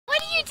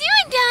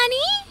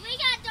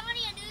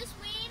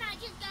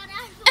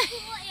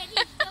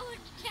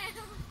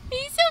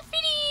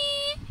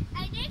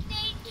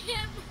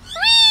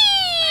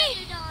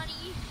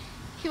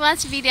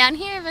wants to be down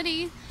here, but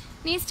he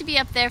needs to be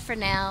up there for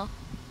now.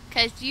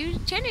 Cause you're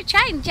trying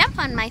to jump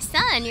on my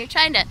son. You're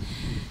trying to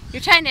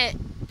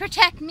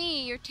protect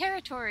me, your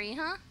territory,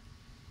 huh?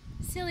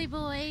 Silly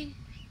boy.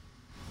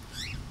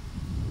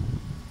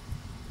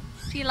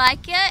 Do you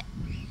like it?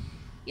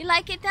 You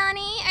like it,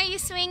 Donnie? Are you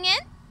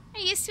swinging?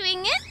 Are you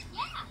swinging?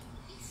 Yeah,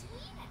 he's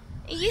swinging.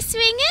 Are you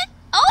swinging?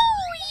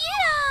 Oh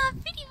yeah,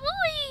 pretty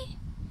boy.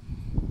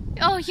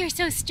 Oh, you're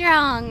so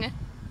strong.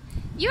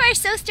 You are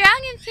so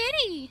strong and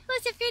pretty.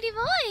 Who's a pretty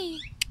boy?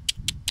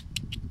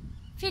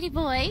 Pretty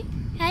boy.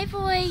 Hi,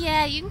 boy.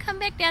 Yeah, you can come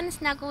back down and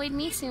snuggle with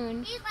me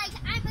soon. He's like,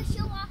 I'm going to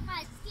show off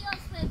my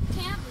skills for the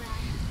camera.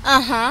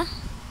 Uh-huh.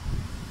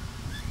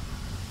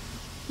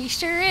 He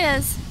sure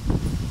is.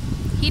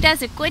 He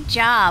does a good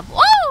job.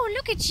 Whoa,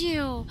 look at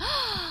you.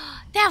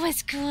 That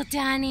was cool,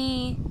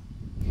 Donnie.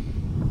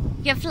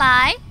 You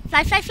fly?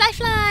 Fly, fly, fly,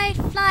 fly.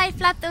 Fly,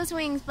 flap those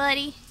wings,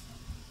 buddy.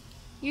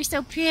 You're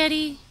so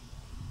pretty.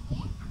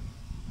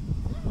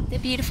 It's a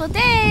beautiful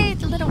day.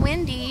 It's a little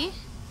windy.